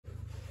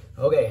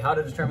Okay, how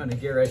to determine the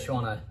gear ratio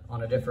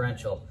on a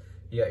differential.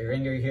 You got your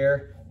ring gear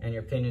here and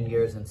your pinion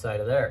gears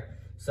inside of there.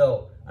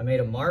 So I made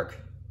a mark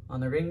on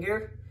the ring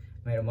gear,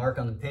 made a mark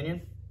on the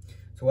pinion.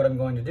 So what I'm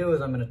going to do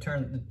is I'm going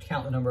to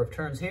count the number of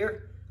turns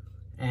here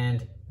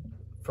and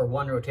for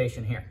one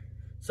rotation here.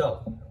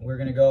 So we're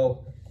going to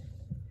go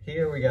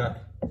here, we got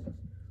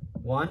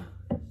 1,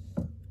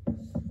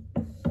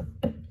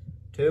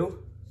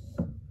 2,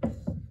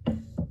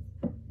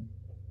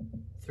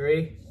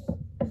 3,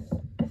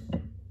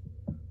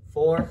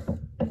 4,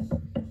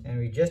 and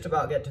we just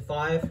about get to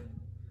 5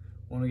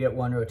 when we get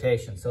one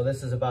rotation. So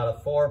this is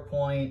about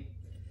a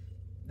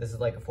this is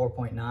like a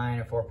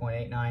 4.9 or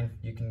 4.89.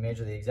 You can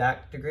measure the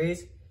exact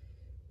degrees.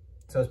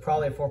 So it's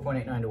probably a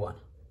 4.89 to 1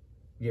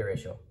 gear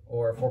ratio,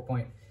 or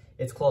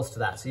it's close to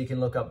that. So you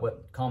can look up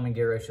what common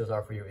gear ratios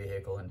are for your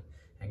vehicle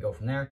and go from there.